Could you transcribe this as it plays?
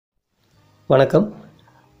வணக்கம்.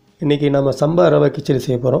 இன்றைக்கி நம்ம சம்பா ரவை கிச்சடி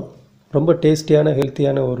செய்ய போகிறோம். ரொம்ப டேஸ்டியான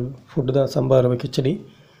ஹெல்த்தியான ஒரு ஃபுட்டு தான் சம்பா ரவை கிச்சடி.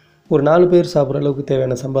 ஒரு 4 பேர் சாப்பிட்ற அளவுக்கு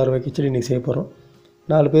தேவையான சம்பா ரவை கிச்சடி இன்றைக்கி செய்ய போகிறோம்.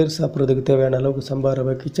 4 பேர் சாப்பிட்றதுக்கு தேவையான அளவுக்கு சம்பா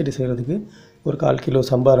ரவை கிச்சடி செய்கிறதுக்கு ஒரு 1/4 கிலோ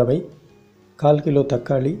சம்பா ரவை, 1/4 கிலோ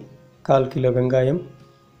தக்காளி, 1/4 கிலோ வெங்காயம்,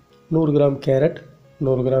 100 கிராம் கேரட்,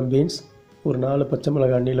 100 கிராம் பீன்ஸ், ஒரு 4 பச்சை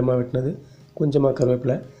மிளகாய் நீளமாக வெட்டினது, கொஞ்சமாக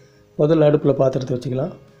கருவேப்பிலை. முதல்ல அடுப்பில் பாத்திரத்தை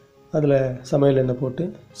வச்சுக்கலாம். அதில் சமையல் எண்ணெய் போட்டு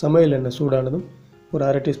சமையல் எண்ணெய் சூடானதும் ஒரு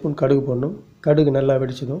 1/2 டீஸ்பூன் கடுகு போடணும். கடுகு நல்லா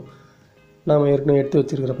வெடிச்சதும் நாம் ஏற்கனவே எடுத்து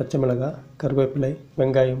வச்சுருக்கிற பச்சை மிளகாய், கருவேப்பிலை,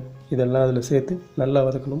 வெங்காயம் இதெல்லாம் அதில் சேர்த்து நல்லா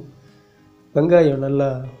வதக்கணும். வெங்காயம் நல்லா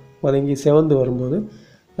வதங்கி செவந்து வரும்போது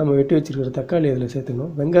நம்ம வெட்டி வச்சுருக்கிற தக்காளி அதில்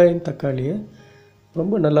சேர்த்துக்கணும். வெங்காயம் தக்காளியை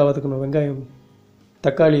ரொம்ப நல்லா வதக்கணும். வெங்காயம்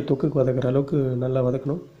தக்காளி தொக்குக்கு வதக்கிற அளவுக்கு நல்லா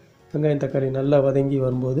வதக்கணும். வெங்காயம் தக்காளி நல்லா வதங்கி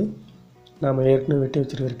வரும்போது நாம் ஏற்கனவே வெட்டி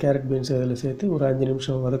வச்சுருக்கிற கேரட் பீன்ஸ் அதில் சேர்த்து ஒரு 5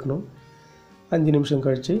 நிமிஷம் வதக்கணும். 5 நிமிஷம்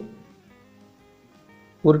கழித்து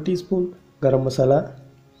 1 டீஸ்பூன் கரம் மசாலா,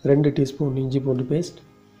 2 டீஸ்பூன் இஞ்சி பூண்டு பேஸ்ட்,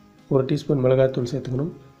 1 டீஸ்பூன் மிளகாய்த்தூள் சேர்த்துக்கணும்.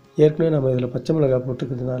 ஏற்கனவே நம்ம இதில் பச்சை மிளகாய்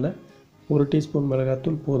போட்டுக்கிறதுனால 1 டீஸ்பூன்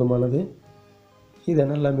மிளகாய்த்தூள் போதுமானது. இதை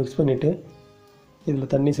நல்லா மிக்ஸ் பண்ணிவிட்டு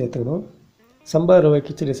இதில் தண்ணி சேர்த்துக்கணும். சம்பா ரவை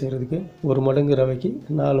கிச்சடி செய்கிறதுக்கு 1 மடங்கு ரவைக்கு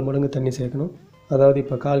 4 மடங்கு தண்ணி சேர்க்கணும். அதாவது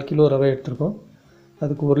இப்போ 1/4 கிலோ ரவை எடுத்துருக்கோம்,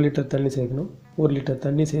 அதுக்கு 1 லிட்டர் தண்ணி சேர்க்கணும். 1 லிட்டர்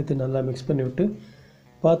தண்ணி சேர்த்து நல்லா மிக்ஸ் பண்ணி விட்டு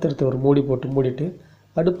பாத்திரத்தை ஒரு மூடி போட்டு மூடிட்டு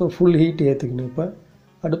அடுப்பை ஃபுல் ஹீட் ஏற்றிக்கணும். இப்போ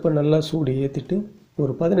அடுப்பை நல்லா சூடு ஏற்றிட்டு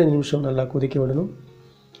ஒரு 15 நிமிஷம் நல்லா கொதிக்க விடணும்.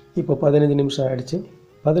 இப்போ 15 நிமிஷம் ஆகிடுச்சு.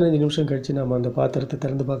 15 நிமிஷம் கழித்து நம்ம அந்த பாத்திரத்தை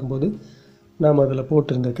திறந்து பார்க்கும்போது நாம் அதில்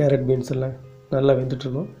போட்டிருந்த கேரட் பீன்ஸ் எல்லாம் நல்லா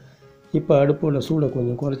வெந்துட்டுருக்கோம். இப்போ அடுப்பில் சூடை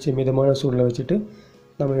கொஞ்சம் குறைச்சி மிதமான சூடில் வச்சுட்டு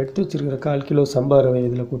நம்ம எடுத்து வச்சுருக்கிற 1/4 கிலோ சம்பா ரவை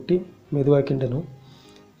இதில் கொட்டி மெதுவாக கிண்டணும்.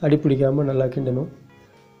 அடி பிடிக்காமல் நல்லா கிண்டணும்.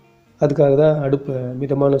 அதுக்காக தான் அடுப்பை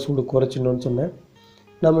மிதமான சூடு குறைச்சிடணும்னு சொன்னேன்.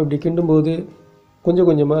 நம்ம இப்படி கிண்டும்போது கொஞ்சம்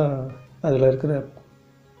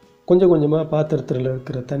கொஞ்சமாக பாத்திரத்தில்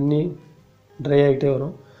இருக்கிற தண்ணி ட்ரை ஆகிட்டே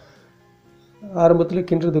வரும். ஆரம்பத்தில்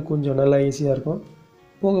கிண்டுறதுக்கு கொஞ்சம் நல்லா ஈஸியாக இருக்கும்.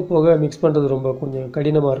 போக போக மிக்ஸ் பண்ணுறது ரொம்ப கொஞ்சம்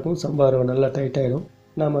கடினமாக இருக்கும். சம்பா ரவை நல்லா டைட் ஆகிடும்.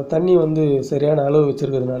 நாம் தண்ணி சரியான அளவு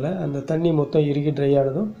வச்சுருக்கிறதுனால அந்த தண்ணி மொத்தம் இறுகி ட்ரை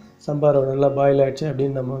ஆனதும் சம்பா ரவை நல்லா பாயில் ஆகிடுச்சு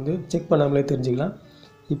அப்படின்னு நம்ம செக் பண்ணாமலே தெரிஞ்சுக்கலாம்.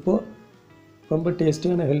 இப்போது ரொம்ப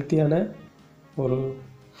டேஸ்டியான ஹெல்த்தியான ஒரு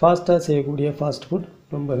ஃபாஸ்ட்டாக செய்யக்கூடிய ஃபாஸ்ட் ஃபுட்,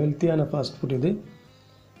 ரொம்ப ஹெல்த்தியான ஃபாஸ்ட் ஃபுட் இது.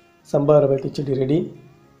 சம்பா ரவை கிச்சடி ரெடி.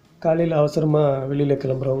 காலையில் அவசரமாக வெளியில்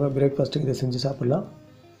கிளம்புறவங்க பிரேக்ஃபாஸ்ட்டுக்கு இதை செஞ்சு சாப்பிட்லாம்.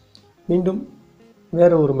 மீண்டும்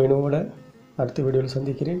வேறு ஒரு மெனுவோட அடுத்த வீடியோவில்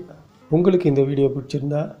சந்திக்கிறேன். உங்களுக்கு இந்த வீடியோ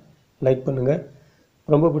பிடிச்சிருந்தா லைக் பண்ணுங்கள்.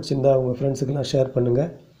 ரொம்ப பிடிச்சிருந்தா உங்கள் ஃப்ரெண்ட்ஸுக்கெல்லாம் ஷேர்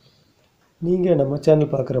பண்ணுங்கள். நீங்கள் நம்ம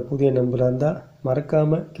சேனல் பார்க்குற புதிய நண்பராக இருந்தால்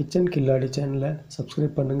மறக்காமல் கிச்சன் கில்லாடி சேனலை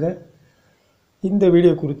சப்ஸ்கிரைப் பண்ணுங்கள். இந்த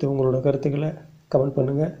வீடியோ குறித்து உங்களோட கருத்துக்களை கமெண்ட்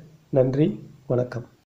பண்ணுங்கள். நன்றி, வணக்கம்.